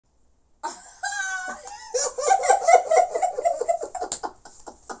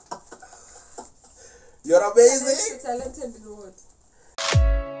You're amazing. Talented in what?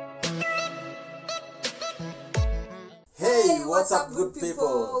 Hey, what's up, good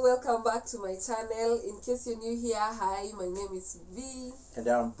people? Welcome back to my channel. In case you're new here, hi, my name is V. And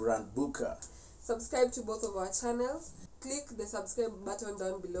I'm Buka. Subscribe to both of our channels. Click the subscribe button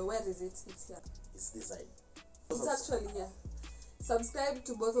down below. Where is it? It's here. It's this side. It's actually here. Subscribe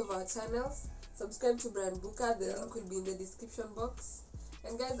to both of our channels. Subscribe to Buka. The link will be in the description box.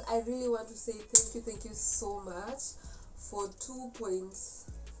 And guys, I really want to say thank you so much for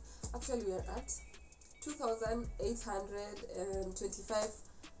 2,825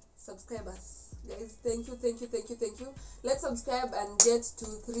 subscribers. Guys, thank you. Let's subscribe and get to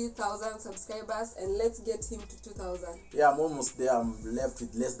 3,000 subscribers, and let's get him to 2,000. Yeah, I'm almost there. I'm left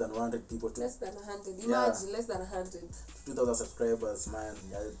with less than 100 people. Less than 100. Imagine, less than 100. 2,000 subscribers, man.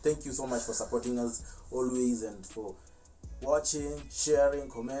 Thank you so much for supporting us always and for watching, sharing,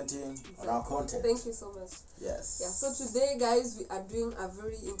 commenting on our content. Thank you so much. Yes. Yeah, so today, guys, we are doing a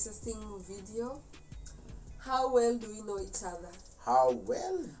very interesting video. How well do we know each other? How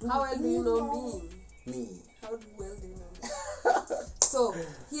well do you know me? How well do you know me? So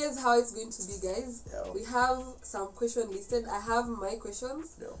here's how it's going to be, guys. We have some questions listed. I have my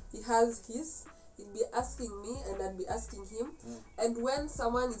questions. He has his. He'll be asking me and I'll be asking him. And when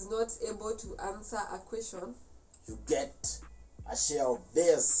someone is not able to answer a question, you get a share of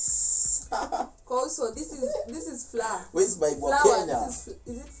this. Also, this is flour. Where's my flour? Is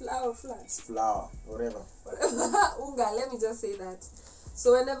it flour or flour? It's flour, whatever. Unga, let me just say that.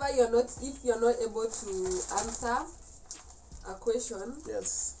 So whenever if you're not able to answer a question,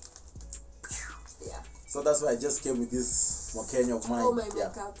 yes. Yeah. So that's why I just came with this Mokenya of mine. Oh, my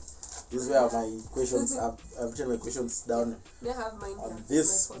makeup. This is where my questions. I've written my questions down on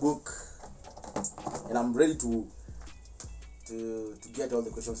this book, and I'm ready to get all the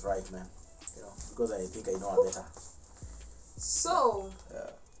questions right, man. You know, because I think I know her better. So,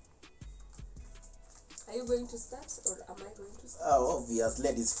 are you going to start or am I going to start? Oh, obvious.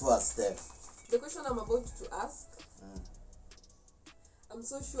 Ladies first. The question I'm about to ask, I'm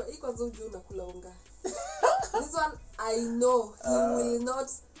so sure. This one I know he will not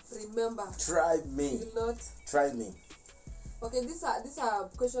remember. Try me. He will not. Try me. Okay, these are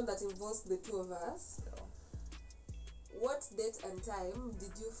questions that involves the two of us. What date and time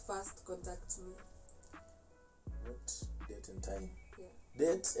did you first contact me? What date and time? Yeah.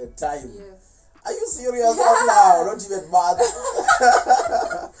 Date and time? Yes. Are you serious right now? Don't even mad.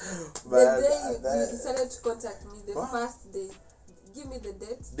 The day you decided to contact me, the first day. Give me the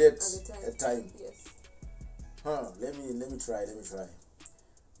date and the time. Yes. Let me try.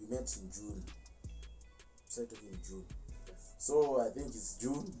 We met in June. Started in June. Yes. So I think it's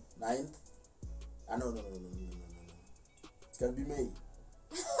June 9th. No. It can be May.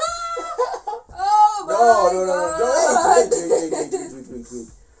 Oh my God. No. Wait.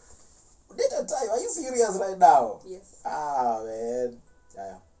 Date and time. Are you serious right now? Yes. Man.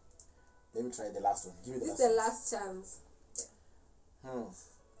 Yeah. Let me try the last one. Give me the last one. This is the last chance.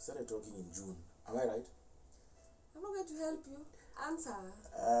 Started talking in June. Am I right? I'm not going to help you. Answer.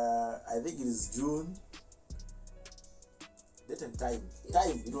 I think it is June. Date and time. Yes.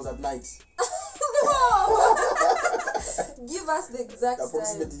 Time. It was at night. No. Give us the exact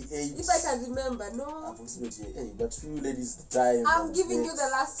approximately time. 8. If I can remember, no. Approximately 8. But few ladies the time. I'm giving you the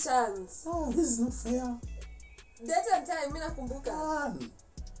last chance. No, this is not fair. Date and time, mina kumbuka.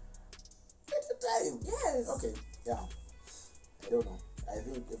 Date and time. Yes. Okay. Yeah. I don't know. I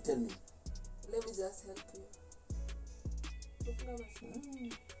think tell me. Let me just help you.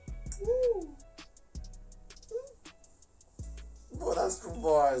 Oh, that's too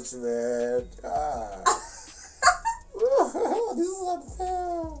much, man. This is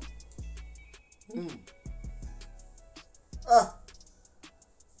unfair.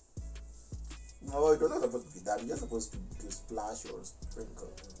 No, you're not supposed to be that. You're supposed to splash or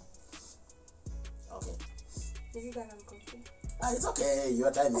sprinkle. Okay. Is it that uncomfortable? It's okay.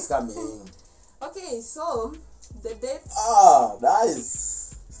 Your time is coming. Okay, so the date.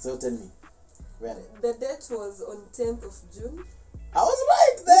 Nice. So tell me. When? The date was on 10th of June. I was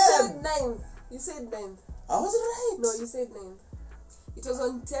right then. You said 9th. I was right. No, you said 9th. It was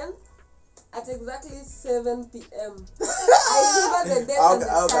on 10th at exactly 7 p.m. I remember the date and the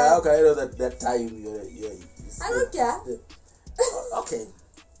time. Okay, I know that time. I don't care. Okay.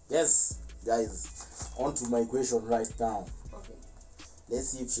 Yes, guys. On to my question right now. Okay. Let's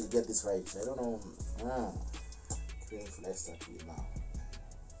see if she'll get this right. I don't know. Let's start with now.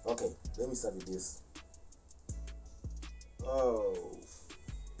 Okay, let me start with this.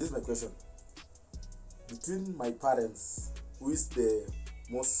 This is my question. Between my parents, who is the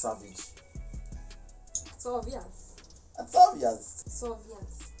most savage? So obvious. That's obvious. So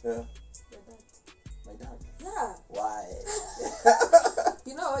obvious. Yeah. Your dad. My dad. Yeah. Why?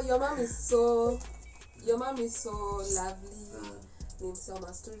 You know, your mom is so lovely. Named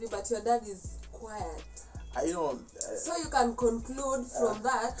Selma Story, but your dad is quiet. I know. So you can conclude from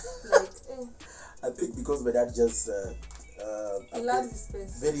that, like, I think because my dad just he loves his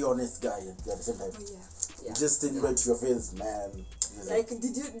space. very honest guy at the same time. Oh yeah. He just tell you right to your face, man. Like,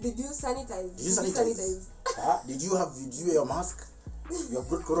 did you sanitize? Did you sanitize? Did you wear your mask? You have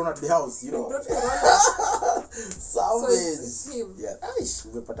brought corona to the house, you know. Brought corona. So it's him. Yeah. I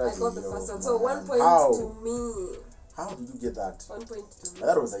got the first one. So 1 point to me. How did you get that? 1 point to me.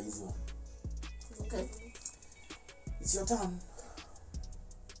 That was an easy one. Okay. It's your turn.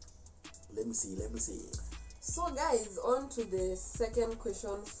 Let me see. So guys, on to the second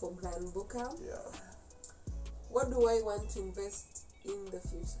question for Grand Buka. Yeah. What do I want to invest in the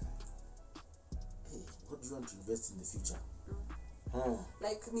future? Hey, what do you want to invest in the future?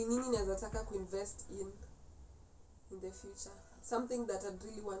 Like, ni nini naweza taka kuinvest in the future? Something that I'd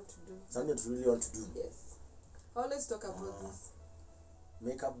really want to do. Something that you really want to do? Yes. I always talk about this.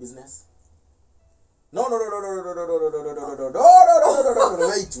 Makeup business? No.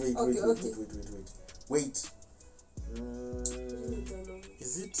 Wait.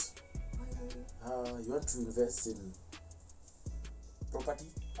 Is it? You want to invest in property,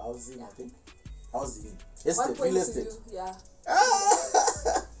 housing, I think. Housing, estate, real estate. Yeah.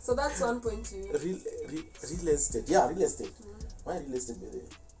 So that's 1 point to you. Real estate, yeah, real estate. Why real estate, by the way?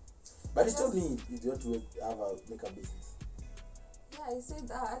 But you told me you want to have a makeup business. Yeah, I said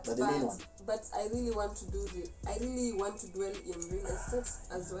that. But the main one. But I really want to dwell in real estate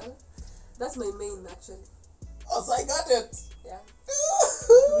as well. That's my main, actually. Oh, so I got it. Yeah.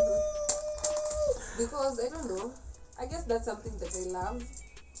 Because I don't know. I guess that's something that I love.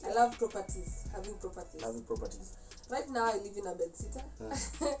 I love properties, having properties. Right now I live in a bedsitter,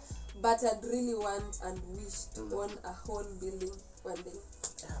 but I'd really want and wish to own a whole building one day.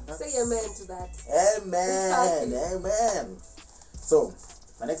 Yeah, say amen to that. Amen. So,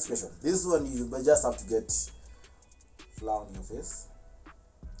 my next question. This one you just have to get flour on your face.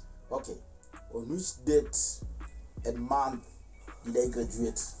 Okay. On which date and month did I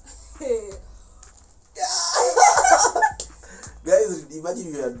graduate? Guys,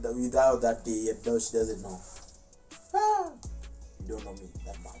 imagine you are without that day and now she doesn't know. You don't know me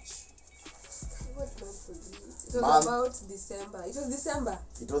that much. What month was it? It was about December. It was December.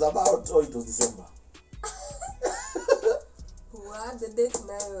 It was December. What? The date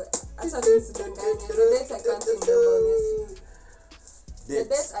now. The date I can't remember, honestly. The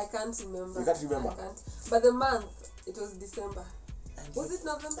date I can't remember. You can't remember? I can't. But the month, it was December. Was it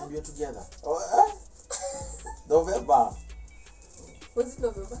November? And we were together. November. Was it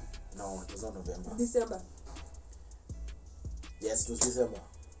November? No, it was not November. December. Yes, it was December.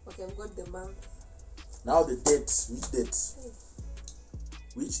 Okay, I've got the month. Now the date. Which date?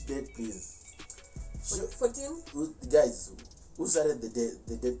 Which date, please? 14? Guys, who started the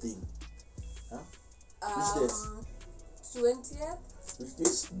date thing? Huh? Which date? 20th?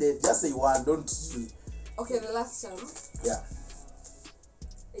 Which date? Just say one, don't... Okay, the last chance. Yeah.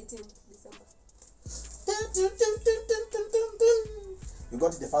 18th December. You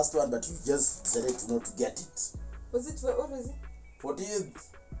got the first one, but you just decided not to get it. What was it? 14th.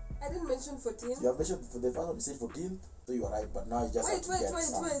 I didn't mention 14th. You have mentioned for the first one, you said 14th, so you are right, but now you just have to get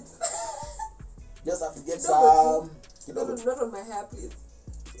some. Wait. Just have to get some. Not on my hair, please.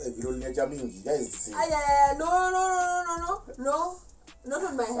 Guys, no. Not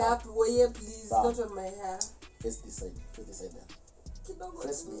on my hair, please. Not on my hair. Face this side then.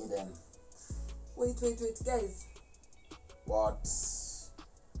 Face me then. Wait, guys. What?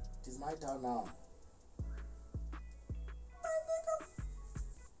 It is my turn now.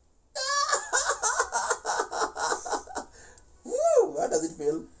 Woo! How does it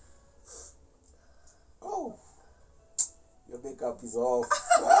feel? Oh, your makeup is off.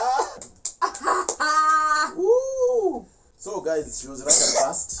 Woo! So, guys, she was right at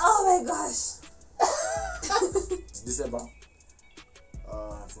first. Oh my gosh! It's December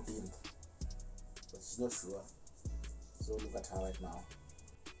 14th, but she's not sure. So look at her right now.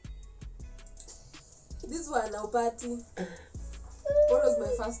 This one now party. What was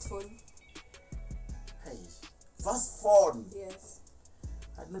my first phone? Hey, first phone? Yes.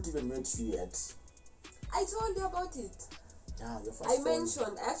 I'd not even met you yet. I told you about it. Yeah, your first I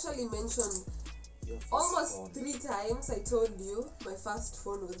actually mentioned almost phone. 3 times. I told you my first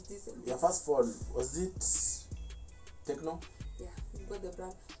phone was this and this. Your first phone, was it Techno? Yeah, you got the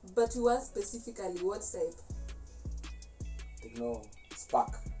brand. But you want specifically what type? Techno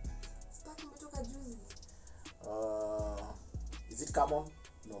Spark. Spark umetoka juzi. Is it common?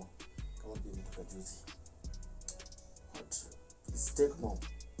 No. Come on, baby, look at juicy. What? It's Techno.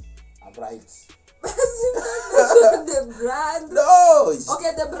 I'm right. The brand. No.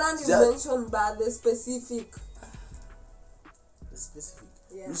 Okay, the brand you mentioned, but the specific. The specific.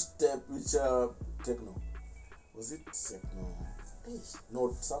 Yeah. Which Techno? Was it Techno?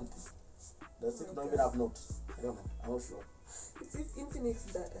 Note something. Does Techno even have Note? I don't know. I'm not sure. It's if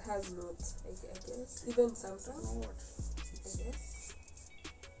Infinix that has Note, I guess. Even Samsung. No, what? I guess.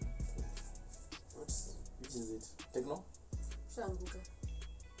 Which is it? Techno? Buka.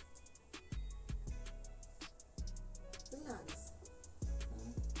 Relax.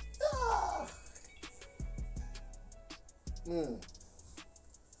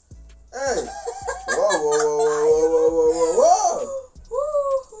 Hey! Whoa!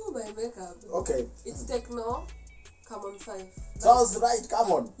 Woo, my makeup. Okay. It's Techno. Come on 5. Sounds right.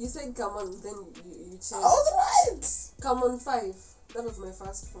 Come on. You said come on, then you changed. I was right. Come on 5. That was my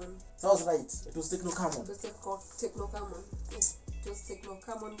first phone. Sounds right. It was Techno. Come on. It was Techno. Come on. Yes, it was Techno.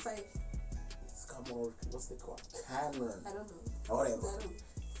 Come on 5. It's come on. What's the call? Canon. I don't know. Whatever. I don't know.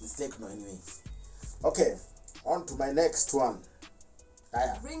 It's Techno anyway. Okay. On to my next one.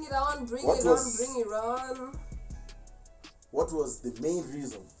 Bring it on. Bring it on. What was the main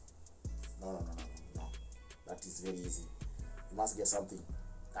reason? No. That is very easy. You must get something.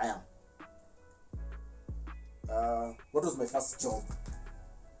 What was my first job?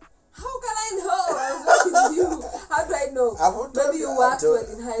 How can I know? I was watching you. How do I know? Maybe you worked well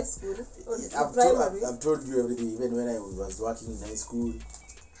in high school or primary. I've told you everything, even when I was working in high school.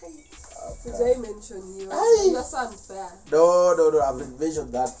 Did I mention you? You're so unfair. No. I've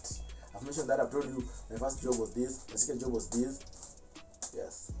mentioned that. I've told you my first job was this. My second job was this.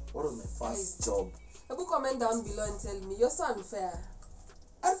 Yes. What was my first job? Comment down below and tell me. You're so unfair.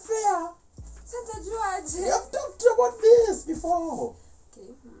 Unfair? Santa George. We have talked about this before.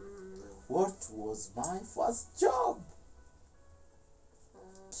 Okay. What was my first job?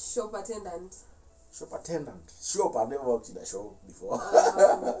 Shop attendant. Shop attendant. Shop. I've never worked in a shop before.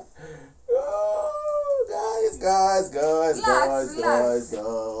 Oh, guys.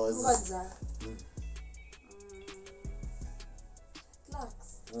 What's that? Relax.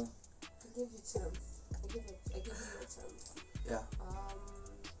 I give you a chance. I give you a chance. Yeah.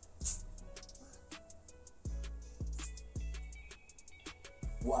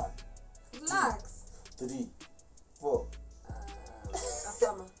 1. Relax. 2, 3, 4. A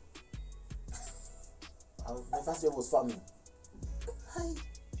farmer. My first job was farming. Hi.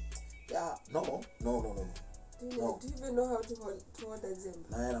 Yeah. No. Do you even know how to hold a gem?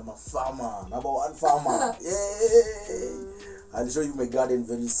 Man, I'm a farmer. Number 1 farmer. Yay! I'll show you my garden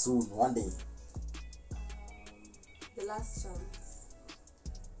very soon. One day. The last chance.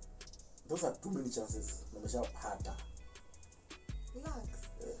 Those are too many chances. Harder. Relax.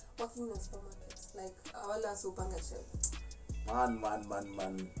 Yeah. Working in a supermarket. Like all our supermarket chef.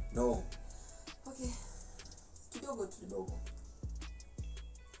 Man. No. Okay. Kidogo.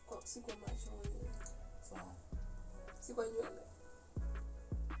 Siko macho. Sawa. Siko nywele.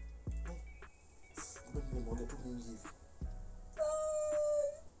 Nimeona tu mingi hivi.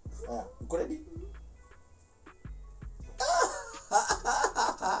 Uko ready?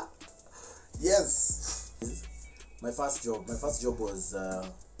 Yes. My first job was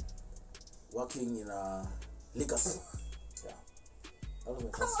working in a liquor store. Yeah. That was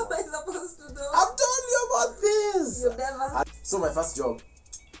my first job. What am I supposed to do? I've told you about this. You never. So my first job,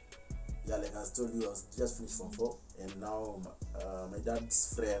 like I told you, I was just finished Form 4, and now my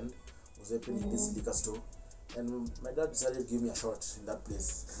dad's friend was opening this liquor store, and my dad decided to give me a shot in that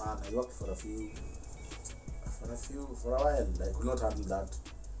place. Man, I worked for a while. I could not handle that.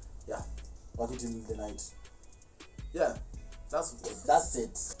 Yeah, working till the night. Yeah, that's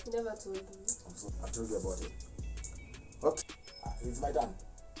it. He never told me. I told you about it. Okay, it's my turn.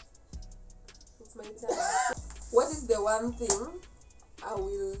 It's my turn. What is the one thing I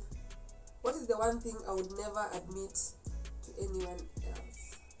would never admit to anyone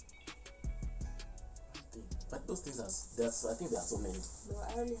else? But those things I think there are so many. No,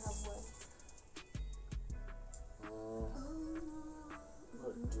 I only have one.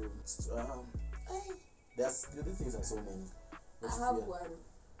 The things are so many. I have one.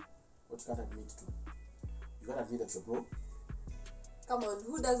 What you can't admit to? You can't admit that you're broke. Come on,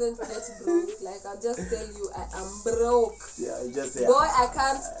 who doesn't get broke? Like, I'll just tell you, I am broke. Yeah, you just say, boy, I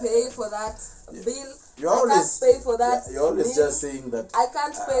can't pay for that bill. I can't pay for that. You're always bill. just saying that. I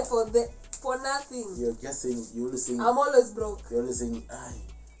can't pay for nothing. You're just saying. You're always saying. I'm always broke. You're always saying,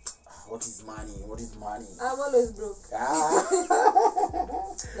 what what is money? What is money? I'm always broke. Ah.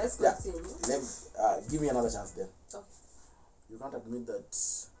 Let's continue. Give me another chance then. Okay. You can't admit that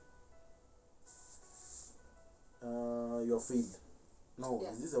you're failed. No,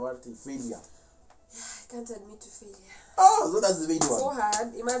 Yeah. is this a word? Failure. I can't admit to failure. Oh, so that's the main one. So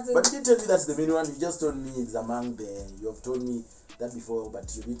hard. Imagine. But you didn't tell me that's the main one. You just told me it's among the. You have told me that before,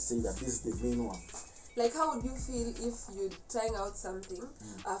 but you didn't say that this is the main one. Like, how would you feel if you're trying out something?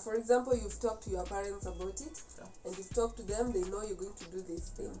 For example, you've talked to your parents about it, and you've talked to them. They know you're going to do this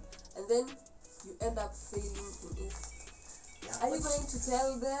thing, and then you end up failing in it. Are you going to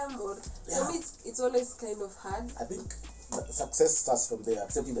tell them, or for me, it's always kind of hard. I think success starts from there,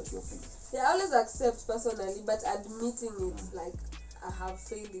 accepting that you're failed. Yeah, I always accept personally, but admitting it, like, I have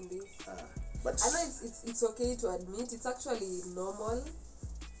failed in this. But I know it's okay to admit. It's actually normal.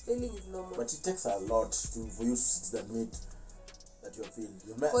 Failing is normal. But it takes a lot for you to admit that you're failed.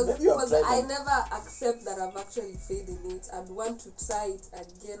 Because I never accept that I've actually failed in it. I'd want to try it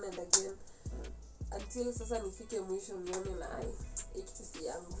again and again until sasa nifike mwisho nione na hii kitu si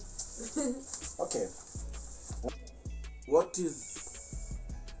yangu. Okay. What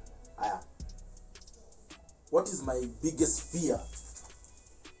is my biggest fear?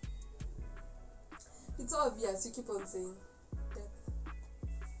 It's obvious. You keep on saying death.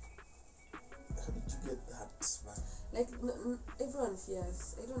 How did you get that, man? Like, everyone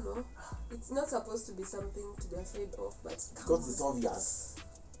fears. I don't know. It's not supposed to be something to be afraid of, but because it's obvious.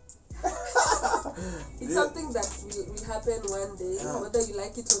 It's something that will happen one day, whether you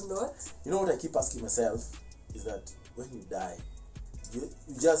like it or not. You know what I keep asking myself is that when you die, you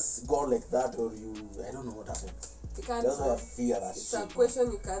just go like that, or I don't know what happened. You can't. That's why I fear that. It's a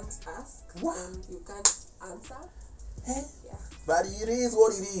question you can't ask and you can't answer. Hey? Yeah. But it is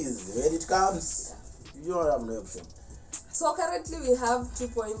what it is. When it comes, you don't have no option. So currently we have 2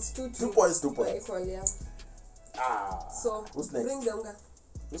 points. 2 points. Equal, yeah. So who's next? Bring the unga.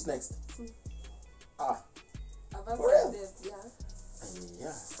 Who's next? I've For answered that, yeah.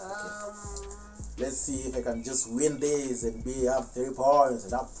 Yeah. Let's see if I can just win this and be up 3 points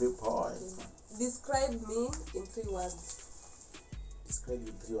and up 3 points. Okay. Describe me in 3 words. Describe you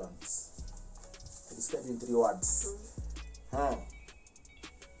in 3 words. I describe you in 3 words.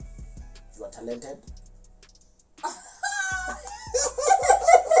 You are talented.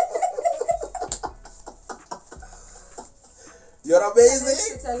 You're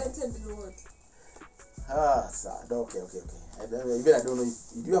amazing. Talented in what? Okay. I don't know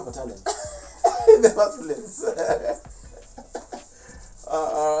if you do have a talent. In the first place.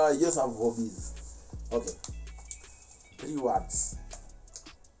 You just have hobbies. Okay. 3 words.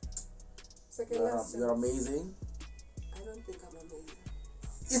 You're amazing. I don't think I'm amazing.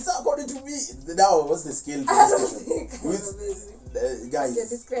 It's according to me. Now, what's the scale? I don't think I'm amazing. Guys, okay,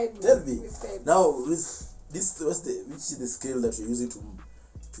 describe me. Tell me. Describe now, which is the scale that you're using to?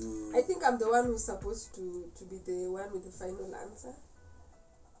 I think I'm the one who's supposed to be the one with the final answer.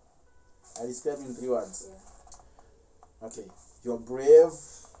 I describe you in 3 words. Yeah. Okay. You're brave.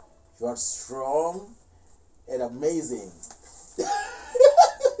 You are strong and amazing.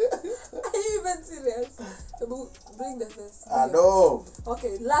 Are you even serious? Bring the first. No.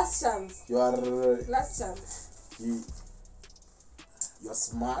 Okay, last chance. You are. Last chance. You're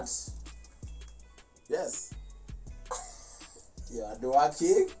smart. Yes. You are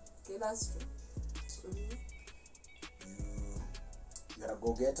working. Okay, that's true. You're a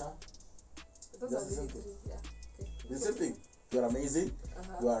go-getter. Those are really 3. Yeah. Okay. The same thing. You're amazing.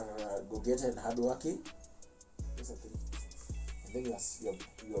 You are a go-getter and hardworking. Those are 3. And then you're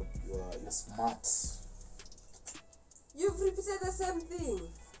smart. You've repeated the same thing.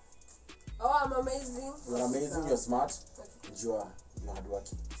 Oh, I'm amazing. You're amazing. You're smart. Okay. And you're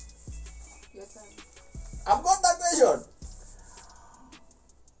hardworking. Your turn. I've got that question.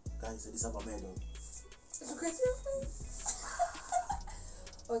 Guys, I deserve a medal. Look at your face.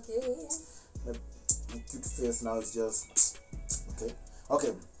 Okay. My cute face now is just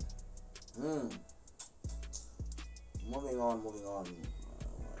okay. Moving on.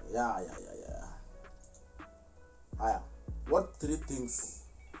 Yeah. Hiya. What 3 things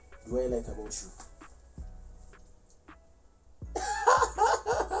do I like about you? Is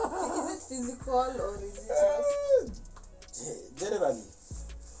it physical or is it generally?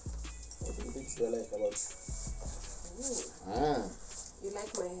 What 3 things do I like about you? You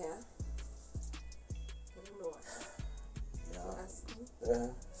like my hair? I don't know what. Yeah. Ask me.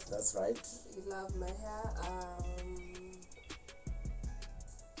 That's right. You love my hair.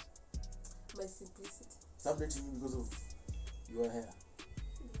 My simplicity. Stop dating me because of your hair.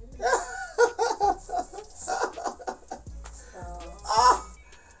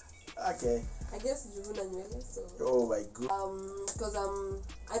 Okay. I guess Juvuna Nywele, so. Oh my god. Because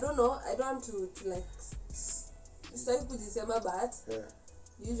I don't know, I don't want to like start kujisema, but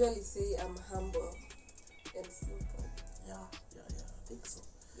usually say I'm humble and simple. Yeah, I think so.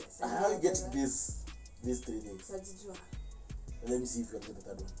 Yes. How you get these 3 things? Najijua. Let me see if you can get the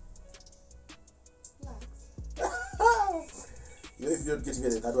third one. Relax. You know, if you don't get me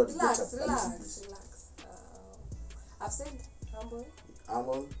the third one, Relax. relax. I've said humble.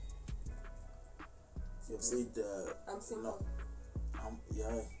 Humble. You've said I'm simple. No.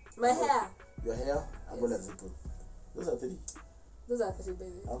 Yeah. My hair. Your hair, humble and simple. Those are 3. Those are 3,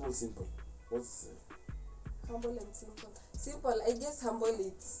 baby. Humble, simple. What's humble and simple? Simple, I guess humble,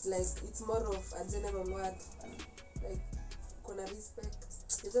 it's like, it's more of a general word. Like, kuna respect.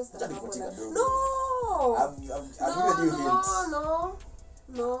 It's just a humble. No! I've given you hints.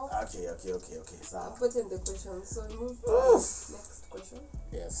 No. Okay. So I'll put in the question. So move to the next question.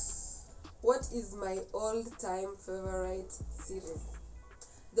 Yes. What is my all-time favorite series?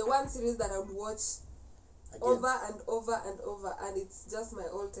 The one series that I would watch over and over, and it's just my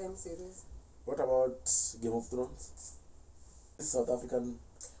all-time series. What about Game of Thrones? South African.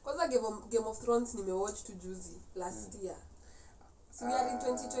 Kwanza Game of Thrones nimewatch to juzi last year. So we are in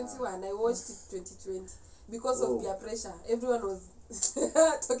 2021. I watched it 2020 because of peer pressure. Everyone was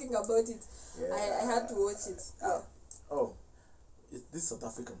talking about it. Yeah. I had to watch it. Yeah. Oh, is this South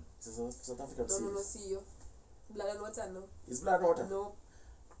African? It's a South African series. No, see you. Blood and Water, no. It's Blood and Water? No.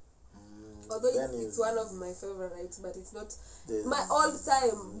 Although it's one of my favorites, but it's not my all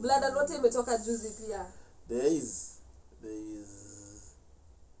time. Blood and Water imetoka juzi pia. There is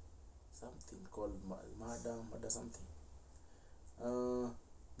something called murder something.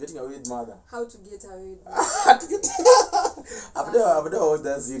 Getting Away with Murder. How to Get Away with Murder. I've never watched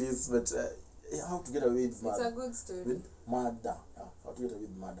that series, but How to Get Away with Murder. It's a good story. With murder. How to Get Away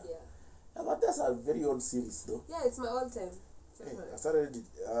with Murder. Yeah, but that's a very old series though. Yeah, it's my all time favorite. I started it.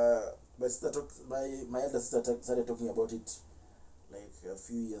 My elder sister started talking about it like a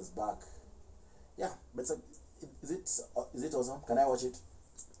few years back. Yeah, but is it awesome? Can I watch it?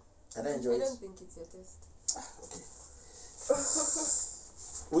 Can I enjoy it? I don't think it's your taste. Okay.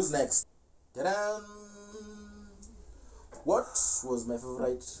 Who's next? Ta-da! What was my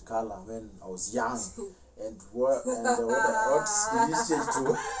favorite color when I was young? And what did this change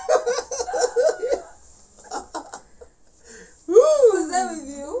to? Was that with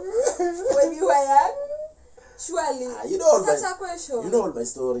you when you were young? Surely. You know all Such a question. You know all my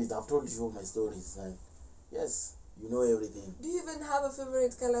stories. I've told you all my stories. Yes, you know everything. Do you even have a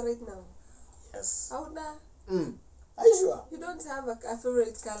favorite color right now? Yes. How now? Are you sure? You don't have a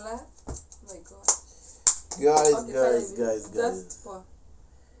favorite color? Oh my god. Guys. Just pour.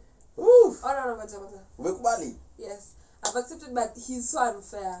 Ooh. Oh no. Yes. I've accepted, but he's so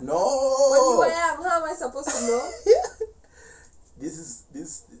unfair. No. When you were young, how am I supposed to know? This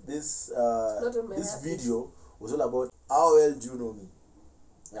video was all about how well do you know me.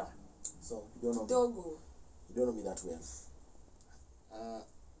 Yeah. So you don't know Dogo. me. You don't know me that well.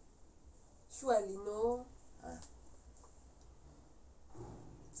 Surely no.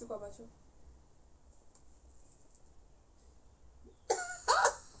 Super macho.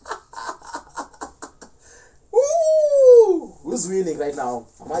 Woo! Who's winning right now?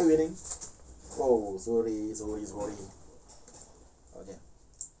 Am I winning? Oh, sorry. Okay.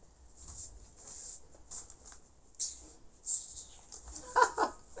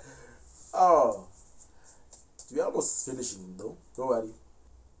 Oh, we're almost finishing though. Don't worry.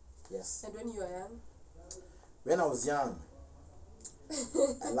 Yes. And when you were young? When I was young,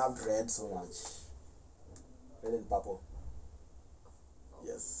 I loved red so much. Red and purple.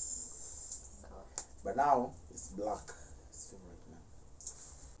 Yes. But now it's black. It's favorite now.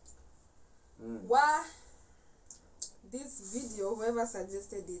 Wow. This video, whoever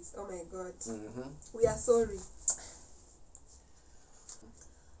suggested it, oh my god. We are sorry.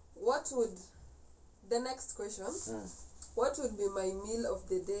 What would the next question? What would be my meal of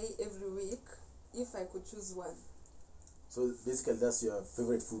the day every week if I could choose one? So basically that's your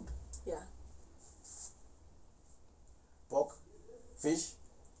favorite food? Yeah. Pork? Fish?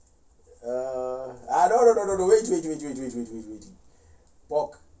 No, wait.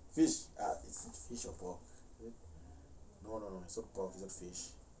 Pork, fish. Is it fish or pork? No, it's not pork, it's not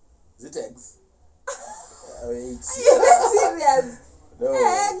fish. Is it eggs? Wait. Are you not serious? No.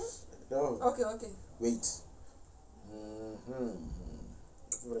 Eggs? No. Okay. Wait.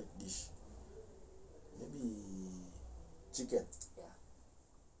 Favorite dish? Maybe chicken. Yeah.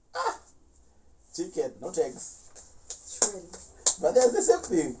 Chicken, not eggs. Surely. But they're the same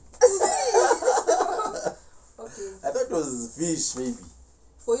thing. Okay. I thought it was fish, maybe.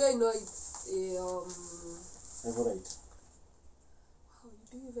 For you, I know it's favorite. Wow,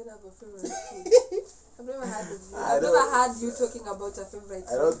 do you even have a favorite food? I've never heard of you. I've never heard you talking about a favorite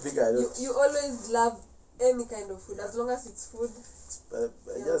food. I don't think I don't. You always love any kind of food, as long as it's food.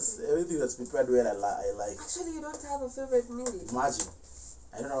 Just everything that's prepared well, I like. Actually, you don't have a favorite meal. Imagine,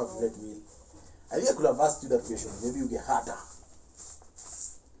 I don't have a favorite meal. I think I could have asked you that question. Maybe you get harder.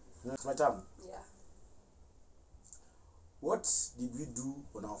 It's my turn. Yeah. What did we do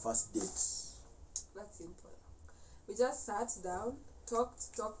on our first date? That's simple. We just sat down,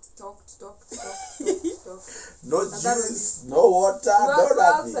 talked. No juice, no water, no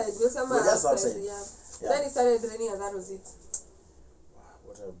nothing. Outside. We're just outside. Yeah. Then it started raining, and that was it.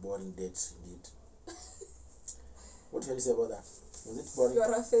 What a boring date indeed. What can you say about that? Was it boring? You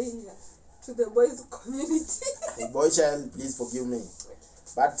are a failure to the boys' community. Boy child, please forgive me.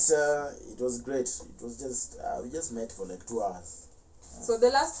 But it was great. It was just we just met for like 2 hours. So the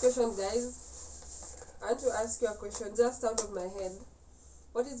last question, guys, I want to ask you a question just out of my head.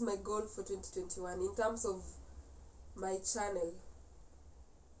 What is my goal for 2021 in terms of my channel?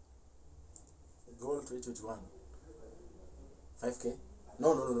 Goal 2021. 5K?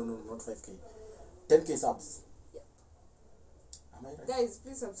 No, not 5K. 10K subs. Yeah. Am I right? Guys,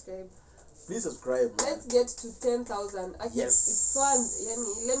 please subscribe. Please subscribe. Man. Let's get to 10,000. Yes. It's fun.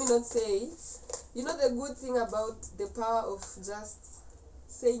 Let me not say. You know the good thing about the power of just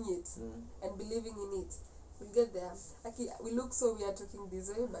saying it and believing in it. We'll get there. Okay, we look so weird talking this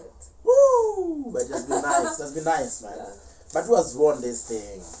way, but woo! But just be nice. Just be nice, man. Yeah. But who has won this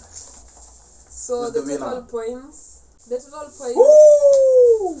thing? So the total points.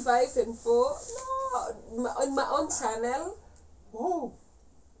 Woo! 5 and 4. No, on my own channel. Whoa.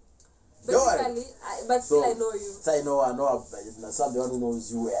 Basically, but still I know you. So I know someone who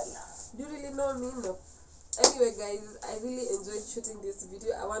knows you well. Do you really know me? No. Anyway, guys, I really enjoyed shooting this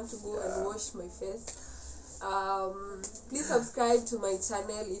video. I want to go and wash my face. Please subscribe to my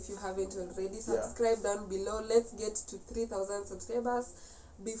channel if you haven't already. Subscribe down below. Let's get to 3,000 subscribers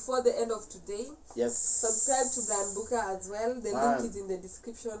before the end of today. Yes. Subscribe to Brand Buka as well. The link is in the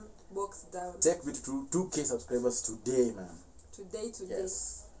description box down. Take me to 2K subscribers today, man. Today.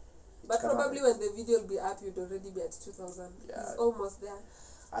 Yes. But probably when the video will be up, you'd already be at 2,000. Yeah. It's almost there.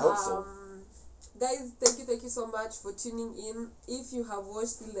 I hope so. Guys, thank you so much for tuning in. If you have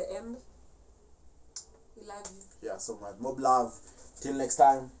watched till the end, we love you. Yeah, so much. More love. Till next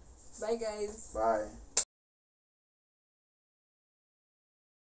time. Bye, guys. Bye.